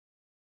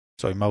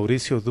Soy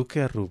Mauricio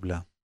Duque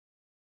Arrubla.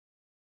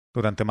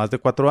 Durante más de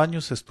 4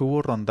 años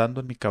estuvo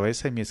rondando en mi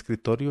cabeza y mi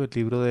escritorio el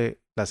libro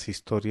de las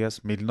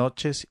historias Mil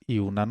noches y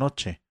una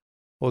noche,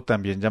 o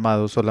también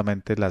llamado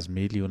solamente Las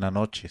Mil y una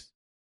noches.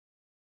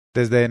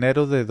 Desde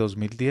enero de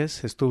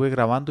 2010 estuve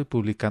grabando y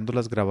publicando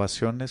las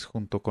grabaciones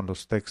junto con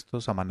los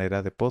textos a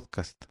manera de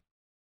podcast.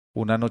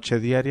 Una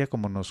noche diaria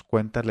como nos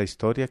cuenta la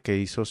historia que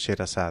hizo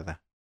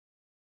Sherazada.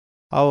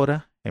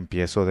 Ahora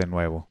empiezo de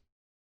nuevo.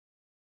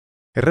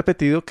 He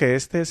repetido que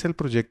este es el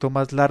proyecto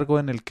más largo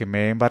en el que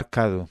me he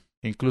embarcado,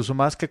 incluso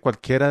más que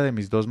cualquiera de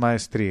mis 2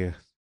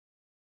 maestrías.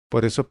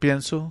 Por eso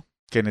pienso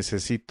que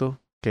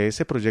necesito que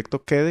ese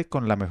proyecto quede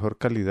con la mejor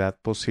calidad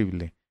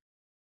posible,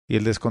 y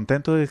el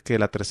descontento de que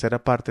la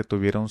tercera parte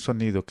tuviera un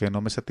sonido que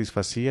no me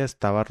satisfacía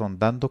estaba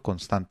rondando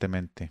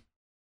constantemente.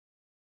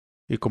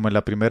 Y como en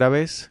la primera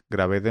vez,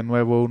 grabé de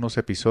nuevo unos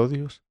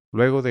episodios,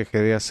 luego dejé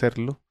de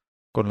hacerlo,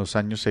 con los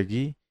años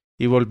seguí,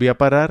 y volví a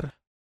parar,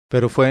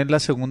 pero fue en la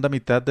segunda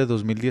mitad de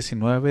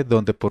 2019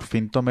 donde por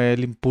fin tomé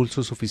el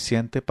impulso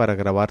suficiente para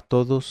grabar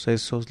todos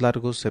esos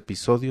largos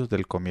episodios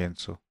del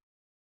comienzo.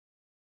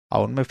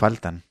 Aún me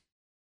faltan.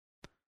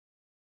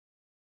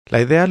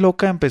 La idea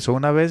loca empezó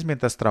una vez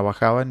mientras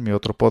trabajaba en mi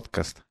otro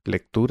podcast,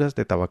 Lecturas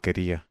de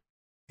Tabaquería,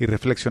 y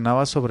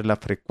reflexionaba sobre la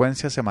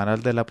frecuencia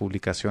semanal de la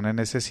publicación en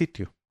ese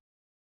sitio.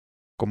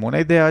 Como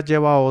una idea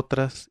lleva a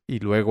otras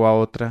y luego a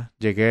otra,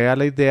 llegué a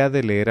la idea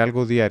de leer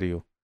algo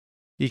diario,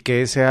 y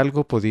que ese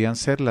algo podían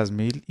ser las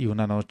Mil y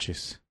una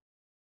noches.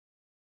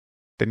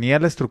 Tenía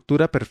la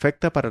estructura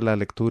perfecta para la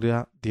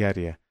lectura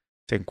diaria.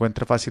 Se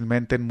encuentra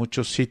fácilmente en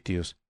muchos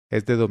sitios,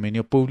 es de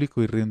dominio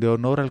público y rinde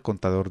honor al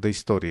contador de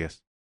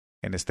historias,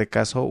 en este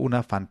caso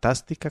una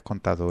fantástica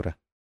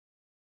contadora.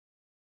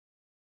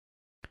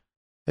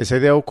 Esa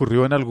idea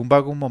ocurrió en algún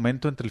vago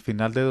momento entre el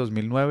final de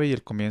 2009 y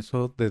el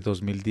comienzo de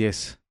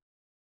 2010.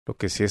 Lo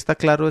que sí está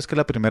claro es que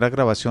la primera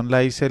grabación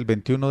la hice el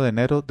 21 de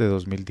enero de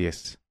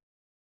 2010.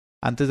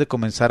 Antes de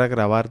comenzar a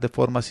grabar de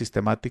forma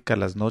sistemática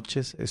las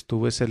noches,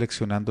 estuve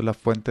seleccionando la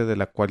fuente de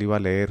la cual iba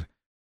a leer,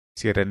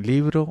 si era en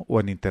libro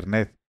o en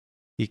Internet,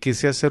 y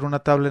quise hacer una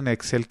tabla en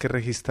Excel que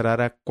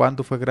registrara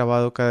cuándo fue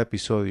grabado cada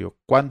episodio,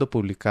 cuándo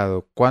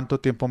publicado, cuánto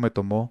tiempo me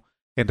tomó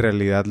en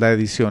realidad la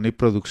edición y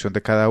producción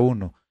de cada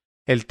uno,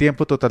 el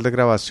tiempo total de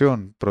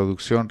grabación,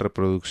 producción,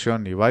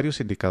 reproducción y varios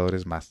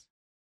indicadores más.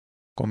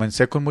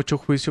 Comencé con mucho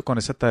juicio con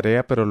esa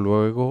tarea, pero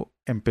luego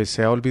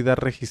empecé a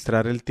olvidar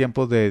registrar el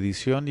tiempo de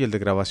edición y el de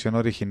grabación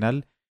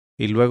original,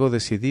 y luego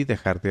decidí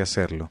dejar de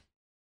hacerlo.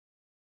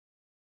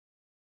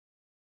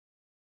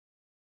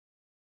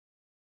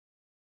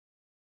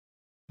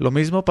 Lo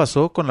mismo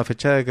pasó con la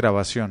fecha de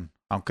grabación,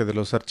 aunque de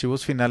los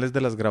archivos finales de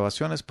las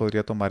grabaciones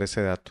podría tomar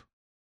ese dato.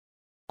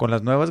 Con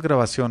las nuevas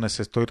grabaciones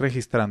estoy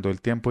registrando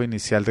el tiempo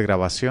inicial de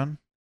grabación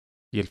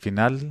y el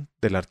final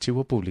del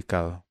archivo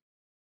publicado.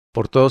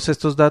 Por todos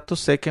estos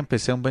datos sé que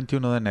empecé un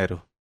 21 de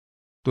enero.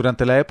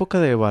 Durante la época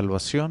de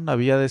evaluación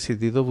había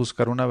decidido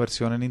buscar una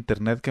versión en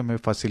Internet que me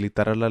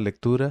facilitara la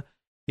lectura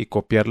y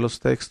copiar los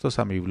textos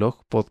a mi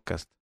blog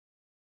podcast.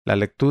 La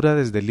lectura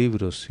desde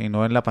libros y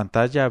no en la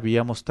pantalla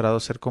había mostrado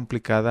ser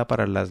complicada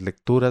para las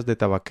lecturas de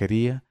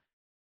tabaquería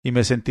y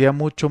me sentía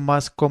mucho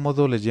más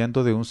cómodo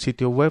leyendo de un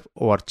sitio web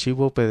o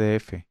archivo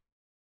PDF.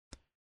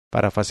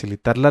 Para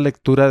facilitar la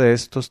lectura de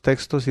estos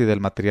textos y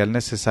del material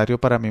necesario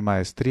para mi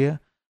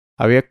maestría,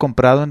 había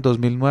comprado en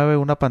 2009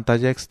 una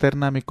pantalla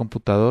externa a mi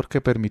computador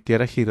que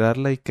permitiera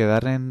girarla y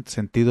quedar en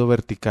sentido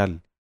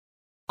vertical,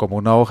 como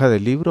una hoja de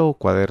libro o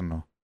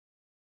cuaderno.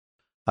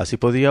 Así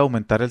podía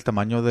aumentar el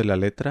tamaño de la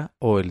letra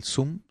o el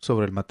zoom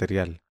sobre el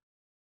material.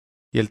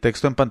 Y el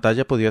texto en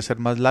pantalla podía ser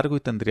más largo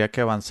y tendría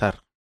que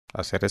avanzar,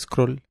 hacer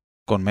scroll,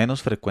 con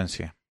menos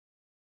frecuencia.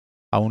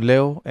 Aún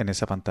leo en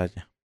esa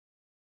pantalla.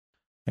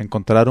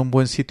 Encontrar un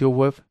buen sitio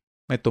web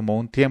me tomó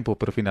un tiempo,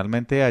 pero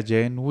finalmente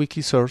hallé en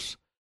Wikisource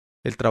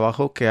el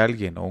trabajo que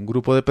alguien o un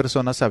grupo de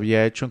personas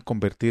había hecho en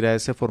convertir a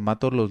ese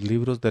formato los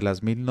libros de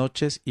las 1000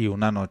 noches y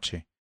una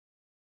noche.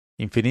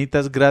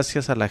 Infinitas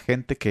gracias a la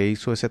gente que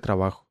hizo ese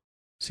trabajo.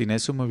 Sin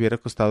eso me hubiera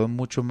costado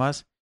mucho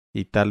más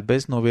y tal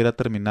vez no hubiera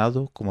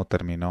terminado como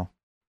terminó.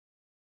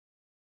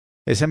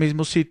 Ese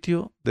mismo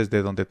sitio,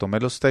 desde donde tomé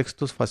los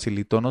textos,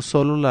 facilitó no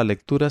solo la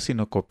lectura,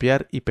 sino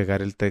copiar y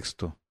pegar el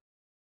texto.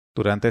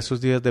 Durante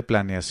esos días de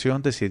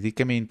planeación decidí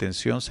que mi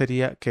intención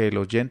sería que el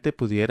oyente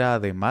pudiera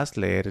además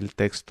leer el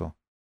texto,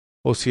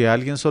 o si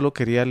alguien solo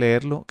quería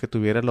leerlo, que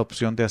tuviera la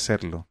opción de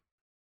hacerlo.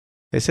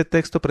 Ese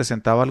texto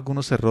presentaba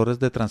algunos errores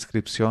de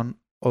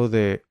transcripción o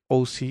de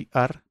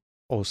OCR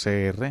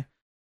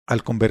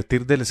al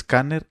convertir del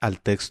escáner al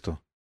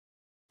texto.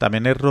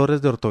 También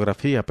errores de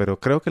ortografía, pero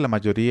creo que la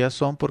mayoría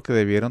son porque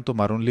debieron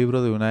tomar un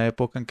libro de una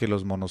época en que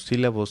los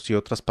monosílabos y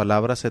otras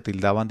palabras se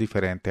tildaban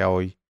diferente a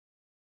hoy.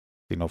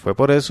 Si no fue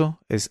por eso,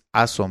 es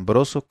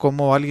asombroso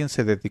cómo alguien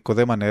se dedicó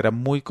de manera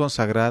muy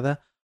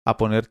consagrada a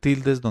poner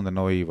tildes donde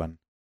no iban,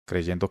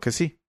 creyendo que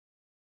sí.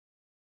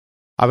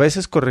 A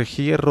veces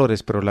corregí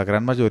errores, pero la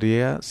gran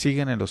mayoría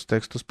siguen en los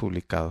textos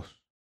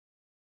publicados.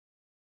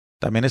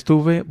 También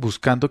estuve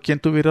buscando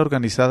quién tuviera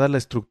organizada la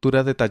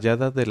estructura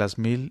detallada de las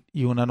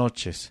 1001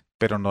 noches,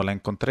 pero no la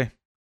encontré.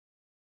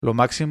 Lo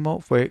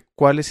máximo fue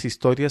cuáles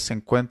historias se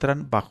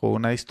encuentran bajo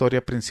una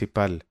historia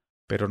principal,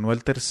 pero no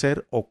el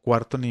tercer o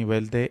cuarto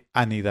nivel de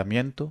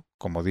anidamiento,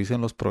 como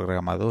dicen los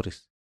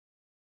programadores.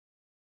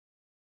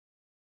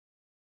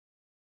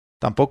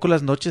 Tampoco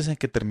las noches en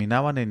que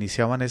terminaban e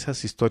iniciaban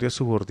esas historias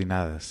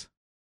subordinadas.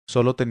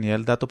 Solo tenía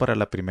el dato para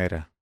la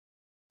primera.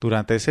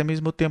 Durante ese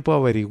mismo tiempo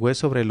averigüé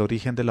sobre el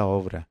origen de la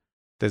obra.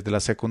 Desde la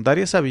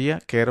secundaria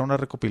sabía que era una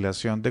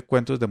recopilación de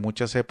cuentos de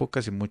muchas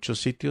épocas y muchos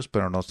sitios,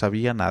 pero no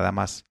sabía nada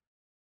más.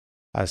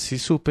 Así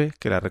supe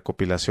que la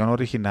recopilación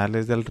original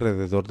es de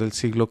alrededor del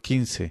siglo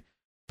XV,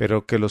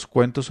 pero que los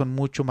cuentos son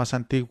mucho más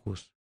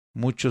antiguos.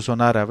 Muchos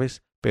son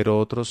árabes, pero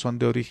otros son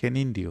de origen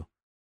indio.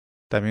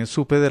 También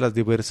supe de las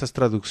diversas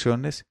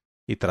traducciones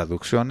y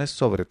traducciones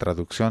sobre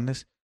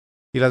traducciones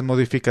y las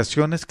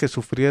modificaciones que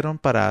sufrieron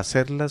para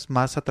hacerlas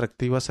más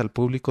atractivas al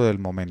público del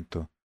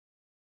momento.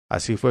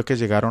 Así fue que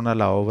llegaron a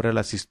la obra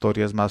las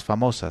historias más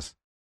famosas,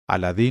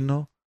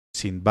 Aladino,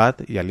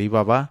 Sinbad y Alí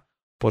Baba,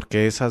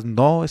 porque esas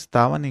no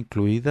estaban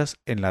incluidas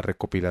en la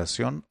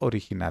recopilación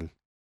original.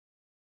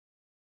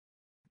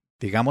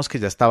 Digamos que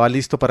ya estaba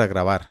listo para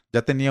grabar,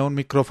 ya tenía un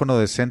micrófono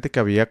decente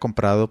que había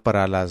comprado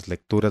para las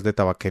lecturas de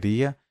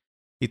tabaquería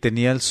y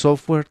tenía el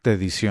software de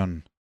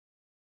edición.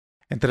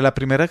 Entre la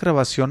primera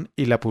grabación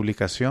y la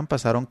publicación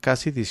pasaron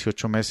casi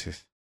 18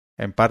 meses,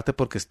 en parte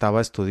porque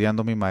estaba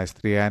estudiando mi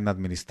maestría en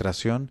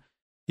administración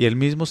y el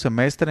mismo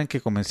semestre en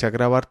que comencé a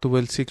grabar tuve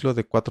el ciclo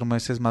de 4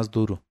 meses más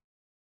duro.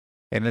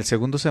 En el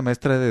segundo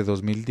semestre de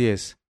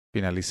 2010,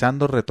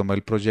 finalizando, retomé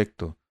el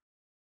proyecto.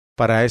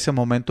 Para ese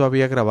momento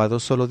había grabado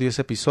solo 10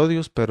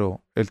 episodios,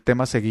 pero el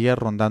tema seguía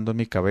rondando en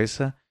mi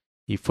cabeza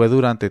y fue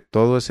durante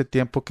todo ese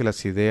tiempo que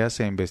las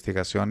ideas e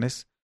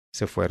investigaciones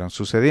se fueron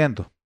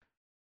sucediendo.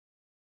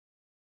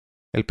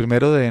 El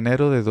 1 de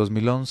enero de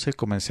 2011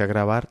 comencé a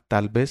grabar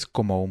tal vez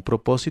como un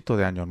propósito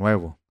de año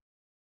nuevo.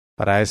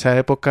 Para esa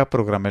época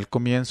programé el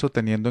comienzo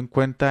teniendo en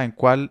cuenta en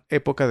cuál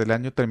época del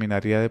año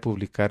terminaría de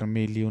publicar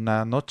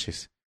 1001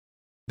 noches.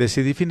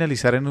 Decidí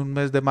finalizar en un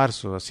mes de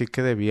marzo, así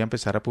que debía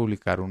empezar a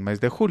publicar un mes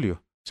de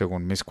julio,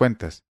 según mis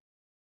cuentas.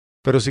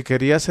 Pero si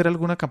quería hacer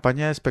alguna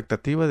campaña de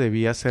expectativa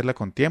debía hacerla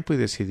con tiempo y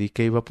decidí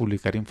que iba a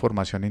publicar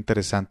información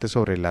interesante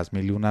sobre las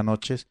 1001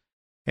 noches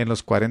en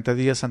los 40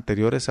 días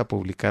anteriores a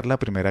publicar la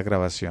primera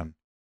grabación.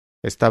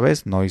 Esta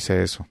vez no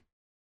hice eso.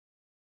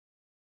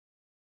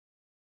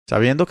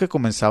 Sabiendo que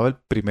comenzaba el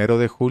 1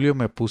 de julio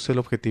me puse el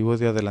objetivo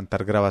de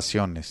adelantar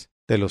grabaciones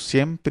de los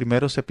 100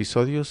 primeros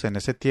episodios en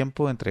ese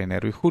tiempo entre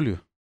enero y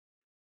julio,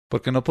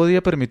 porque no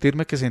podía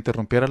permitirme que se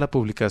interrumpiera la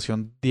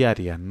publicación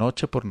diaria,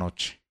 noche por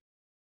noche.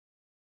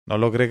 No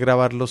logré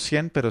grabar los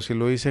 100, pero sí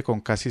lo hice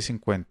con casi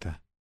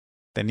 50.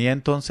 Tenía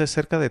entonces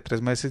cerca de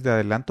 3 meses de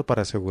adelanto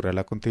para asegurar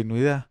la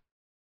continuidad,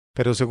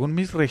 pero según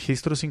mis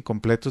registros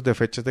incompletos de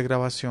fechas de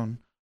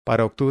grabación,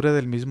 para octubre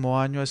del mismo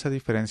año esa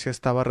diferencia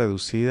estaba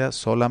reducida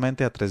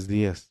solamente a 3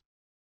 días.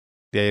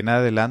 De ahí en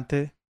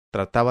adelante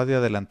trataba de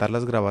adelantar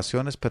las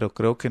grabaciones, pero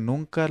creo que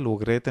nunca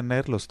logré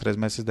tener los 3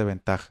 meses de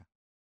ventaja.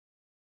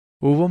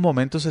 Hubo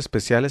momentos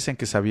especiales en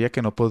que sabía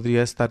que no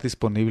podría estar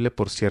disponible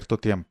por cierto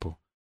tiempo,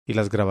 y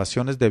las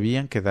grabaciones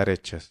debían quedar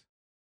hechas.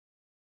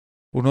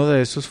 Uno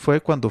de esos fue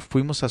cuando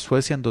fuimos a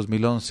Suecia en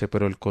 2011,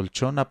 pero el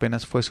colchón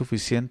apenas fue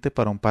suficiente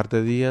para un par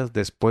de días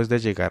después de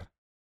llegar.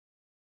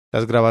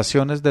 Las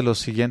grabaciones de los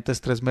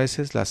siguientes 3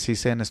 meses las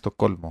hice en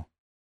Estocolmo,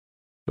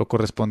 lo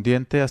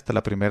correspondiente hasta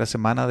la primera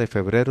semana de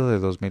febrero de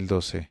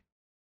 2012.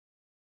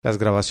 Las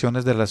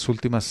grabaciones de las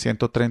últimas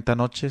 130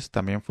 noches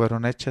también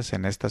fueron hechas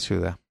en esta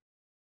ciudad.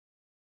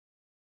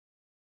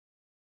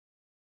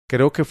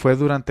 Creo que fue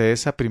durante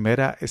esa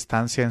primera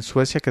estancia en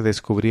Suecia que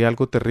descubrí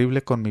algo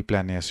terrible con mi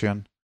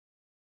planeación.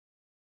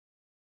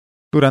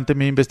 Durante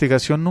mi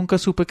investigación nunca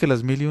supe que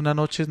las 1001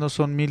 noches no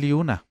son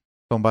 1001,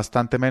 son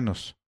bastante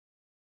menos.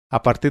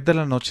 A partir de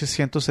la noche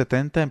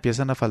 170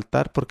 empiezan a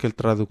faltar porque el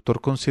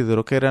traductor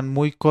consideró que eran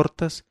muy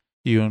cortas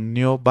y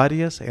unió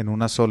varias en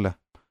una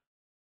sola.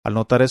 Al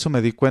notar eso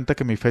me di cuenta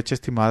que mi fecha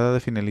estimada de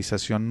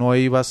finalización no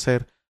iba a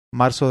ser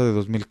marzo de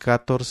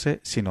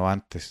 2014, sino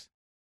antes.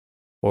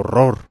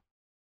 ¡Horror!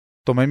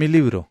 Tomé mi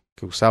libro,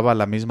 que usaba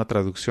la misma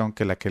traducción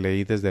que la que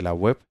leí desde la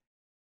web,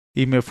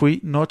 y me fui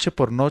noche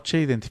por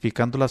noche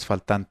identificando las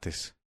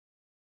faltantes.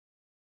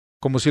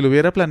 Como si lo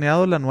hubiera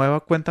planeado, la nueva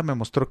cuenta me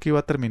mostró que iba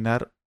a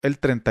terminar el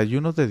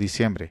 31 de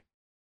diciembre,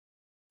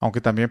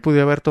 aunque también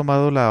pude haber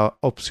tomado la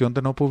opción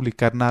de no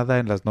publicar nada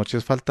en las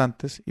noches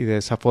faltantes y de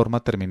esa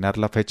forma terminar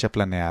la fecha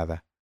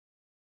planeada.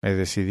 Me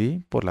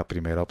decidí por la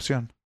primera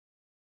opción.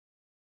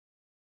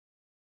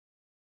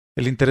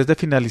 El interés de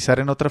finalizar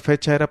en otra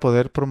fecha era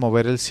poder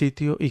promover el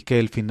sitio y que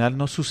el final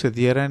no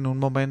sucediera en un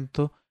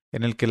momento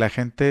en el que la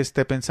gente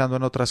esté pensando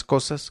en otras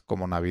cosas,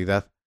 como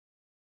Navidad.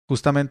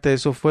 Justamente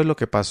eso fue lo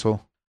que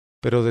pasó,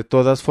 pero de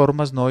todas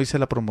formas no hice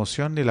la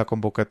promoción ni la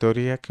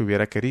convocatoria que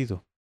hubiera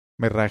querido.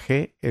 Me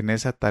rajé en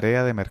esa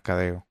tarea de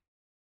mercadeo.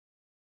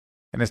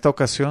 En esta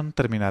ocasión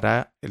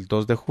terminará el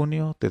 2 de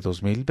junio de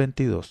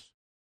 2022.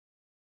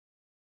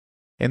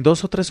 En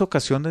 2 o 3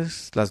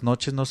 ocasiones las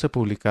noches no se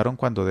publicaron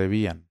cuando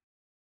debían.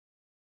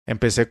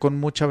 Empecé con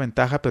mucha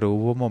ventaja, pero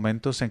hubo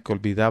momentos en que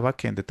olvidaba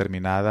que en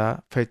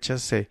determinada fecha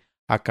se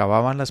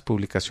acababan las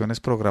publicaciones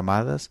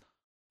programadas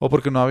o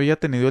porque no había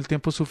tenido el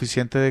tiempo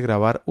suficiente de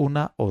grabar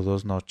 1 o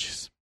 2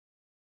 noches.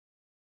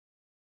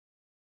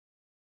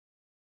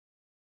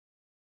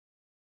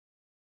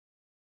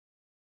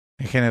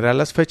 En general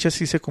las fechas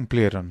sí se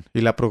cumplieron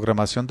y la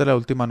programación de la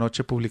última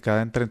noche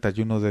publicada en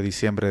 31 de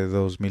diciembre de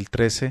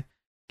 2013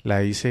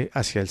 la hice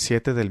hacia el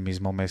 7 del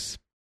mismo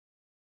mes.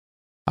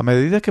 A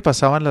medida que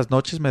pasaban las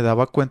noches me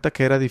daba cuenta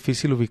que era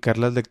difícil ubicar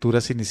las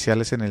lecturas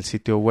iniciales en el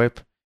sitio web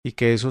y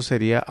que eso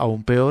sería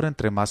aún peor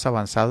entre más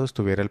avanzado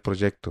estuviera el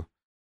proyecto.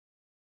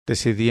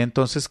 Decidí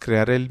entonces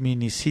crear el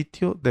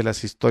minisitio de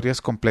las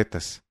historias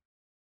completas.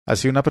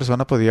 Así una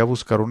persona podía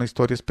buscar una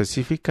historia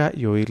específica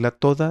y oírla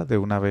toda de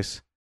una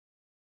vez.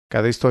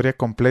 Cada historia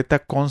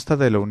completa consta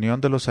de la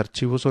unión de los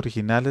archivos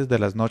originales de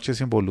las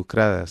noches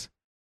involucradas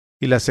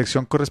y la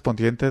sección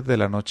correspondiente de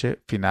la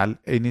noche final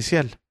e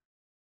inicial.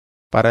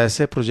 Para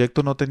ese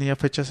proyecto no tenía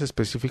fechas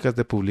específicas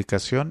de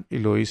publicación y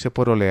lo hice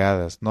por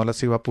oleadas, no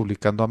las iba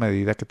publicando a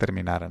medida que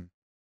terminaran.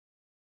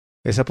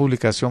 Esa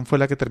publicación fue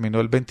la que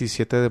terminó el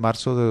 27 de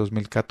marzo de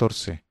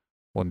 2014,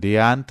 un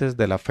día antes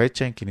de la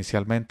fecha en que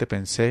inicialmente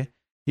pensé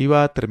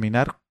iba a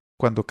terminar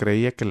cuando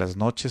creía que las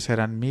noches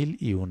eran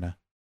 1001.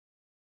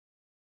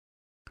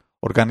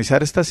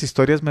 Organizar estas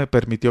historias me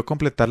permitió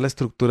completar la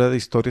estructura de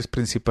historias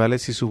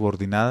principales y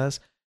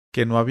subordinadas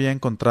que no había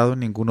encontrado en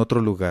ningún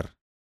otro lugar.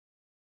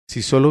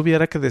 Si solo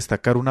hubiera que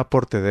destacar un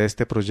aporte de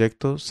este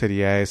proyecto,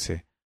 sería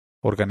ese: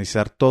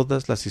 organizar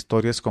todas las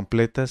historias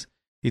completas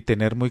y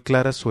tener muy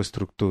clara su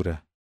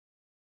estructura.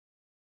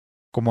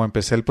 Como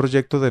empecé el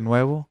proyecto de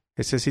nuevo,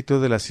 ese sitio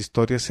de las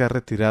historias se ha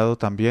retirado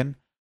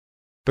también,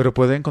 pero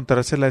puede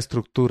encontrarse la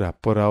estructura,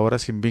 por ahora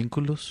sin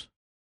vínculos,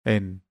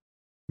 en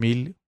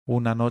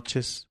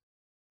 1001noches.co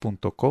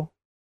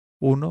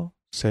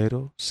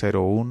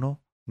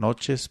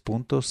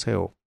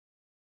 1001noches.co.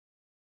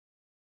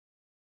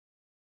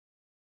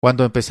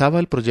 Cuando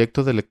empezaba el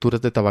proyecto de lecturas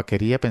de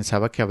tabaquería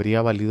pensaba que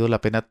habría valido la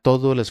pena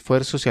todo el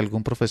esfuerzo si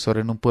algún profesor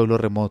en un pueblo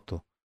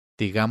remoto,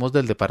 digamos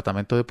del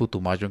departamento de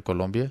Putumayo en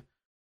Colombia,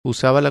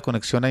 usaba la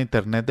conexión a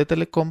Internet de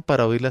Telecom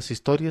para oír las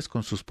historias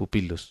con sus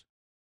pupilos,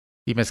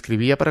 y me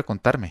escribía para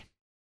contarme.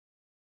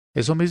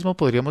 Eso mismo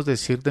podríamos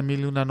decir de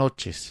 1001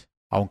 noches,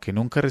 aunque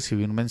nunca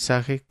recibí un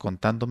mensaje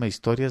contándome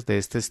historias de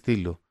este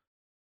estilo,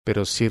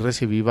 pero sí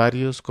recibí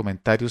varios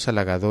comentarios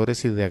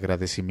halagadores y de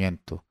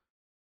agradecimiento.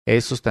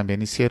 Esos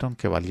también hicieron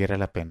que valiera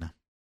la pena.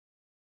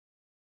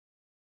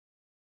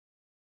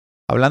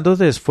 Hablando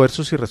de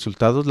esfuerzos y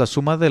resultados, la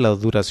suma de la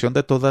duración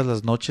de todas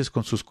las noches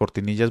con sus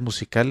cortinillas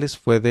musicales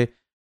fue de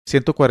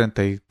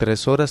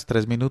 143 horas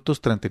 3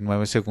 minutos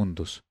 39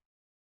 segundos.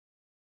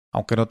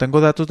 Aunque no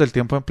tengo datos del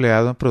tiempo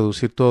empleado en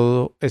producir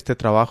todo este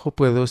trabajo,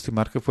 puedo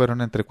estimar que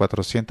fueron entre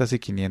 400 y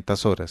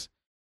 500 horas,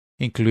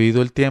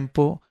 incluido el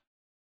tiempo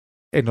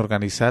en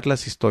organizar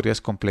las historias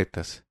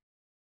completas.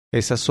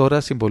 Esas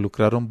horas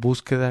involucraron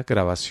búsqueda,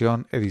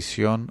 grabación,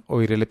 edición,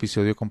 oír el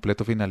episodio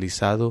completo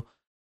finalizado,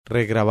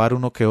 regrabar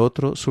uno que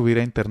otro, subir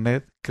a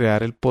Internet,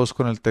 crear el post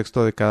con el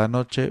texto de cada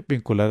noche,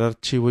 vincular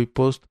archivo y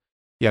post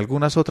y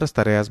algunas otras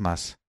tareas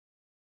más.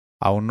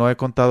 Aún no he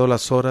contado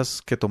las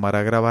horas que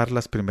tomará grabar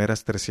las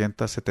primeras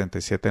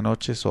 377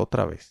 noches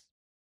otra vez.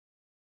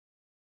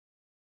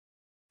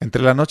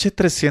 Entre la noche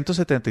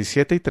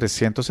 377 y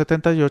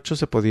 378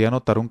 se podía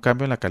notar un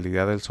cambio en la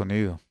calidad del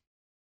sonido.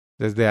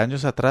 Desde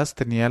años atrás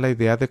tenía la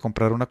idea de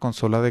comprar una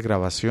consola de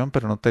grabación,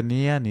 pero no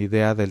tenía ni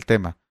idea del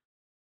tema.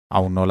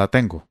 Aún no la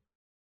tengo.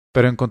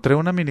 Pero encontré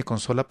una mini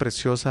consola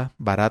preciosa,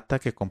 barata,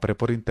 que compré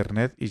por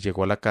internet y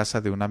llegó a la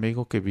casa de un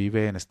amigo que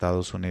vive en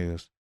Estados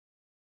Unidos.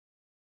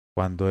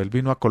 Cuando él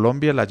vino a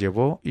Colombia la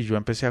llevó y yo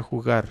empecé a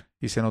jugar,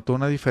 y se notó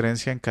una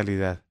diferencia en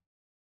calidad.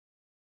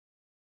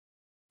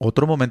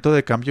 Otro momento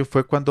de cambio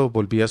fue cuando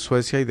volví a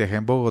Suecia y dejé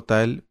en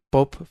Bogotá el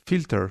Pop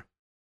Filter,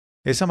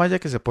 esa malla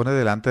que se pone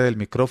delante del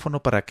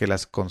micrófono para que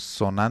las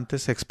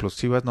consonantes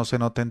explosivas no se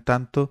noten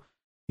tanto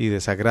y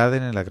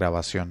desagraden en la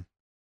grabación.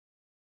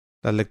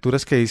 Las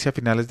lecturas que hice a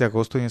finales de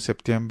agosto y en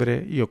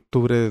septiembre y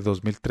octubre de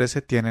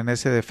 2013 tienen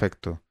ese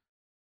defecto.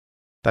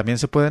 También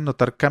se pueden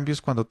notar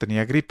cambios cuando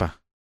tenía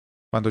gripa,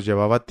 cuando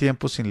llevaba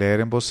tiempo sin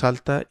leer en voz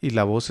alta y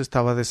la voz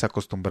estaba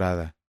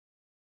desacostumbrada,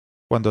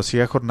 cuando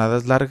hacía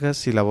jornadas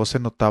largas y la voz se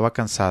notaba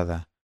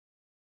cansada.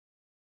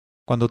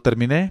 Cuando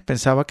terminé,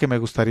 pensaba que me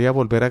gustaría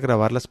volver a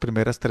grabar las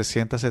primeras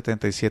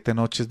 377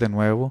 noches de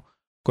nuevo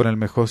con el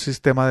mejor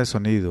sistema de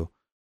sonido,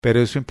 pero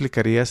eso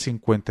implicaría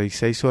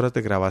 56 horas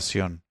de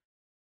grabación.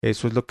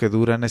 Eso es lo que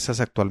duran esas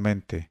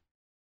actualmente,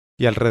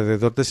 y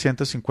alrededor de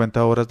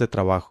 150 horas de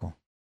trabajo.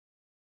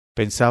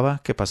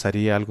 Pensaba que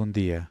pasaría algún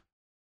día.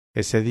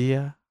 Ese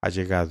día ha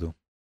llegado.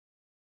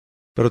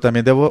 Pero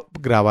también debo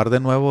grabar de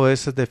nuevo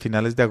esas de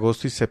finales de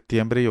agosto y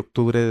septiembre y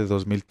octubre de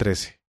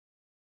 2013.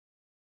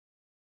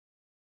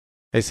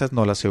 Esas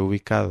no las he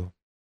ubicado.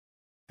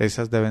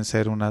 Esas deben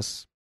ser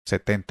unas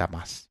 70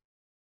 más.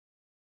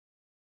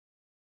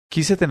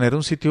 Quise tener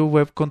un sitio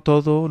web con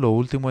todo lo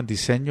último en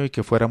diseño y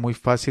que fuera muy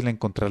fácil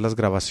encontrar las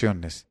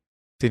grabaciones,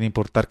 sin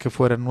importar que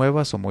fueran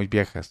nuevas o muy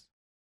viejas.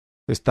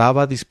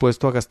 Estaba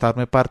dispuesto a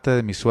gastarme parte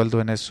de mi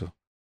sueldo en eso,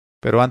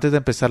 pero antes de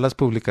empezar las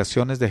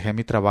publicaciones dejé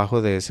mi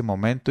trabajo de ese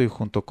momento y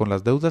junto con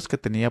las deudas que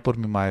tenía por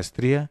mi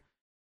maestría,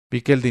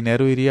 vi que el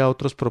dinero iría a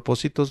otros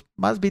propósitos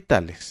más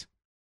vitales.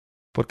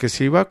 Porque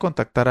si iba a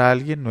contactar a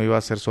alguien no iba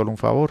a ser solo un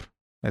favor,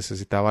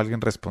 necesitaba a alguien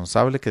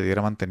responsable que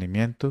diera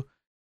mantenimiento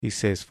y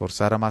se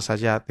esforzara más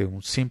allá de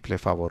un simple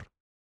favor.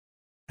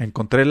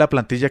 Encontré la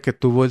plantilla que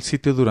tuvo el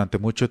sitio durante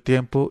mucho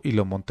tiempo y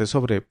lo monté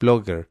sobre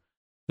Blogger,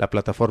 la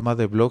plataforma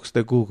de blogs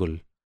de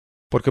Google,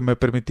 porque me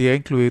permitía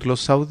incluir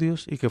los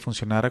audios y que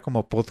funcionara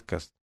como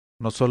podcast,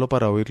 no solo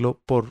para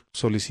oírlo por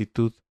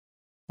solicitud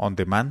on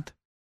demand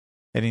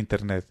en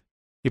Internet,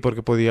 y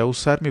porque podía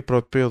usar mi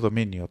propio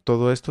dominio,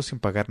 todo esto sin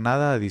pagar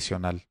nada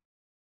adicional.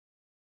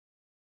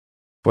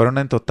 Fueron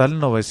en total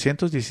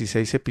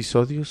 916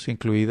 episodios,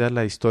 incluida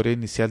la historia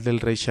inicial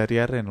del rey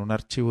Shahriar en un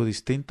archivo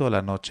distinto a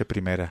la noche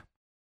primera.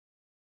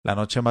 La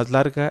noche más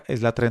larga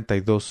es la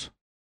 32,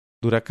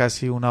 dura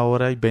casi 1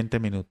 hora y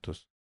 20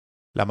 minutos.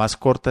 La más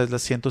corta es la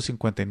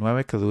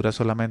 159 que dura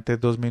solamente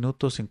 2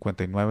 minutos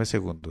 59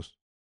 segundos.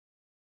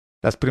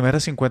 Las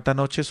primeras 50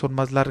 noches son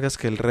más largas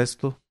que el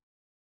resto.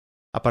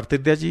 A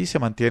partir de allí se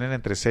mantienen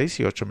entre 6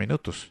 y 8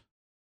 minutos.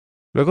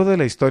 Luego de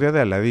la historia de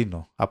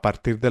Aladino, a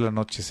partir de la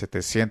noche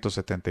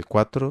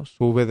 774,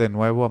 sube de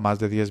nuevo a más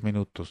de 10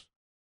 minutos.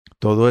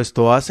 Todo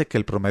esto hace que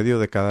el promedio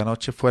de cada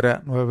noche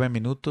fuera 9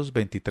 minutos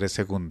 23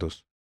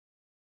 segundos.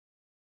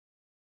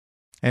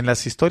 En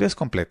las historias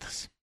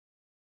completas.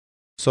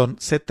 Son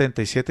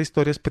 77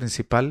 historias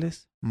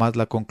principales más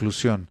la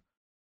conclusión,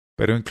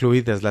 pero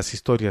incluidas las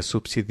historias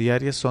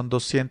subsidiarias son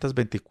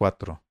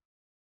 224.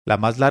 La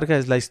más larga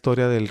es la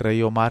historia del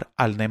rey Omar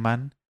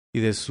al-Neman y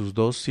de sus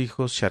dos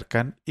hijos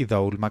Sharkan y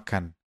Daul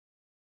Makan.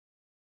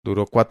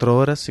 Duró 4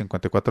 horas,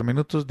 54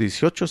 minutos,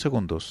 18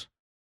 segundos.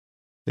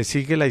 Le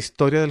sigue la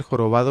historia del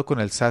jorobado con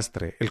el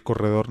sastre, el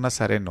corredor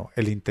nazareno,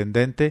 el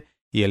intendente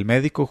y el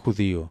médico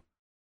judío,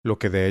 lo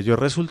que de ello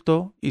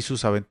resultó y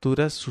sus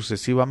aventuras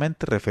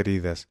sucesivamente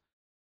referidas,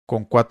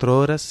 con 4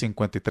 horas,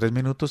 53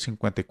 minutos,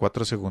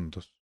 54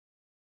 segundos.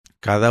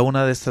 Cada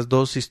una de estas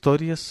dos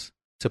historias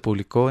se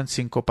publicó en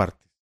 5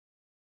 partes.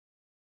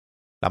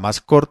 La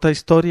más corta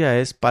historia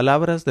es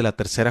Palabras de la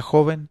tercera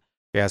joven,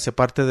 que hace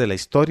parte de la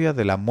historia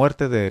de la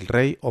muerte del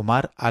rey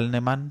Omar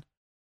al-Neman,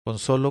 con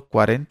solo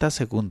 40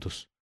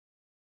 segundos.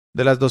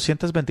 De las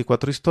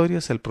 224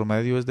 historias, el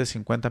promedio es de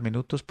 50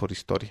 minutos por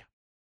historia.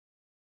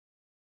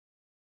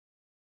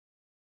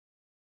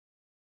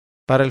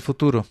 Para el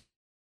futuro,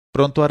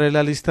 pronto haré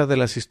la lista de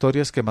las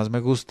historias que más me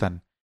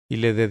gustan y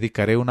le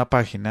dedicaré una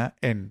página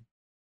en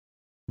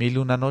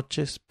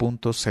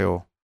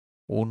milunanoches.co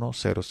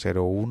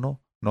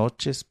 1001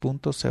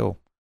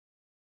 noches.co.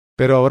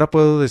 Pero ahora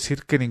puedo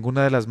decir que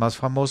ninguna de las más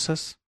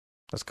famosas,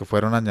 las que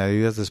fueron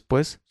añadidas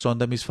después, son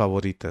de mis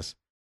favoritas,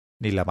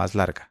 ni la más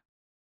larga.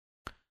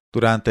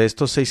 Durante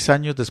estos 6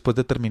 años después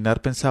de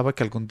terminar pensaba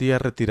que algún día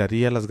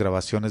retiraría las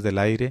grabaciones del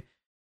aire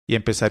y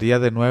empezaría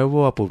de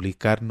nuevo a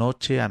publicar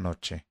noche a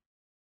noche.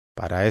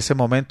 Para ese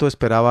momento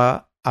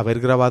esperaba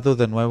haber grabado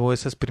de nuevo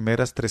esas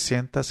primeras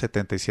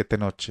 377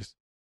 noches.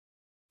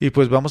 Y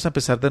pues vamos a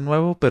empezar de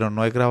nuevo, pero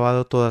no he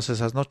grabado todas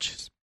esas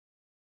noches.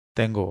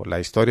 Tengo la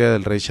historia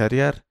del rey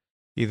Shahriar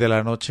y de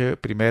la noche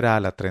primera a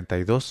la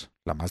 32,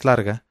 la más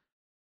larga.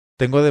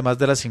 Tengo además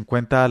de las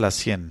 50 a las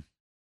 100.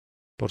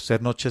 Por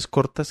ser noches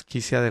cortas,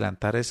 quise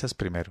adelantar esas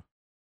primero.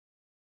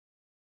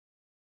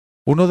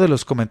 Uno de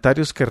los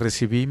comentarios que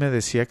recibí me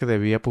decía que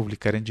debía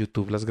publicar en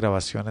YouTube las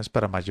grabaciones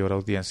para mayor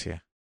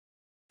audiencia.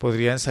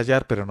 Podría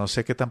ensayar, pero no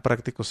sé qué tan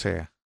práctico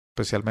sea,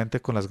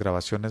 especialmente con las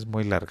grabaciones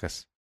muy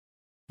largas.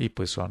 Y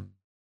pues son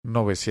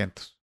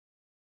 900.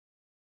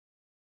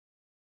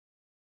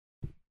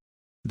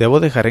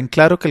 Debo dejar en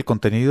claro que el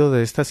contenido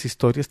de estas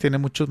historias tiene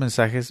muchos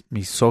mensajes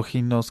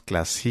misóginos,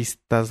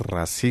 clasistas,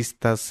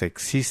 racistas,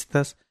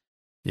 sexistas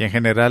y en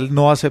general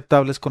no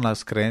aceptables con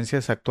las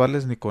creencias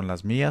actuales ni con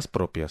las mías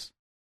propias.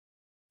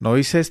 No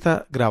hice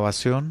esta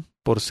grabación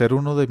por ser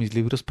uno de mis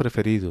libros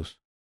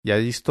preferidos, y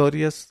hay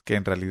historias que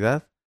en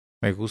realidad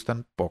me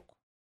gustan poco.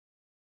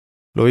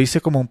 Lo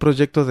hice como un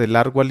proyecto de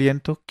largo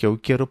aliento que hoy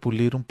quiero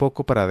pulir un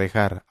poco para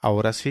dejar,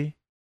 ahora sí,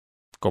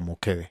 como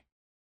quede.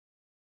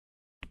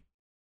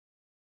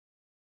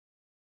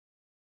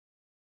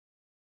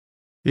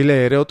 Y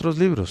leeré otros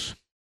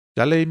libros.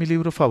 Ya leí mi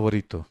libro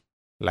favorito,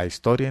 La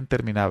historia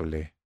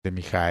interminable, de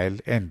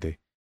Mijael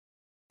Ende,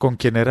 con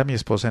quien era mi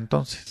esposa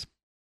entonces.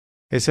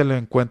 Ese lo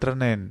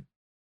encuentran en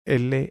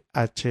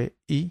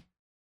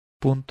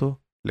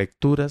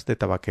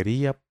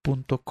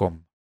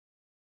lhi.lecturasdetabaquería.com.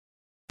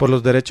 Por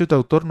los derechos de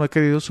autor no he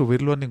querido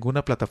subirlo a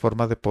ninguna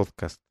plataforma de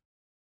podcast.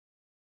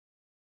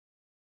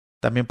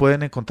 También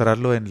pueden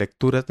encontrarlo en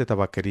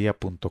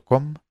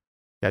lecturasdetabaquería.com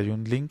y hay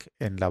un link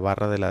en la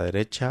barra de la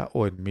derecha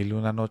o en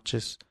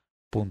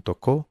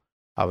milunanoches.co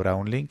habrá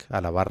un link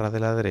a la barra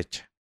de la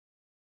derecha.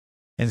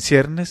 En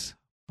ciernes,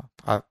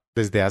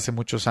 desde hace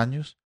muchos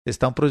años,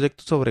 está un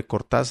proyecto sobre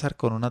Cortázar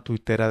con una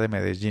tuitera de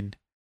Medellín.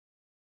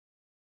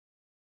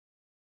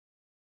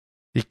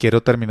 Y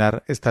quiero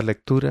terminar esta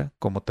lectura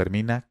como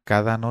termina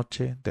cada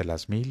noche de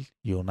las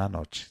 1001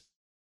 noches.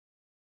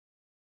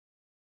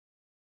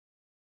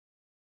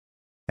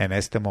 En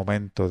este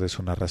momento de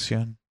su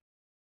narración,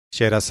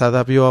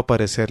 Sherazada vio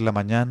aparecer la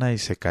mañana y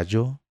se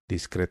calló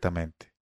discretamente.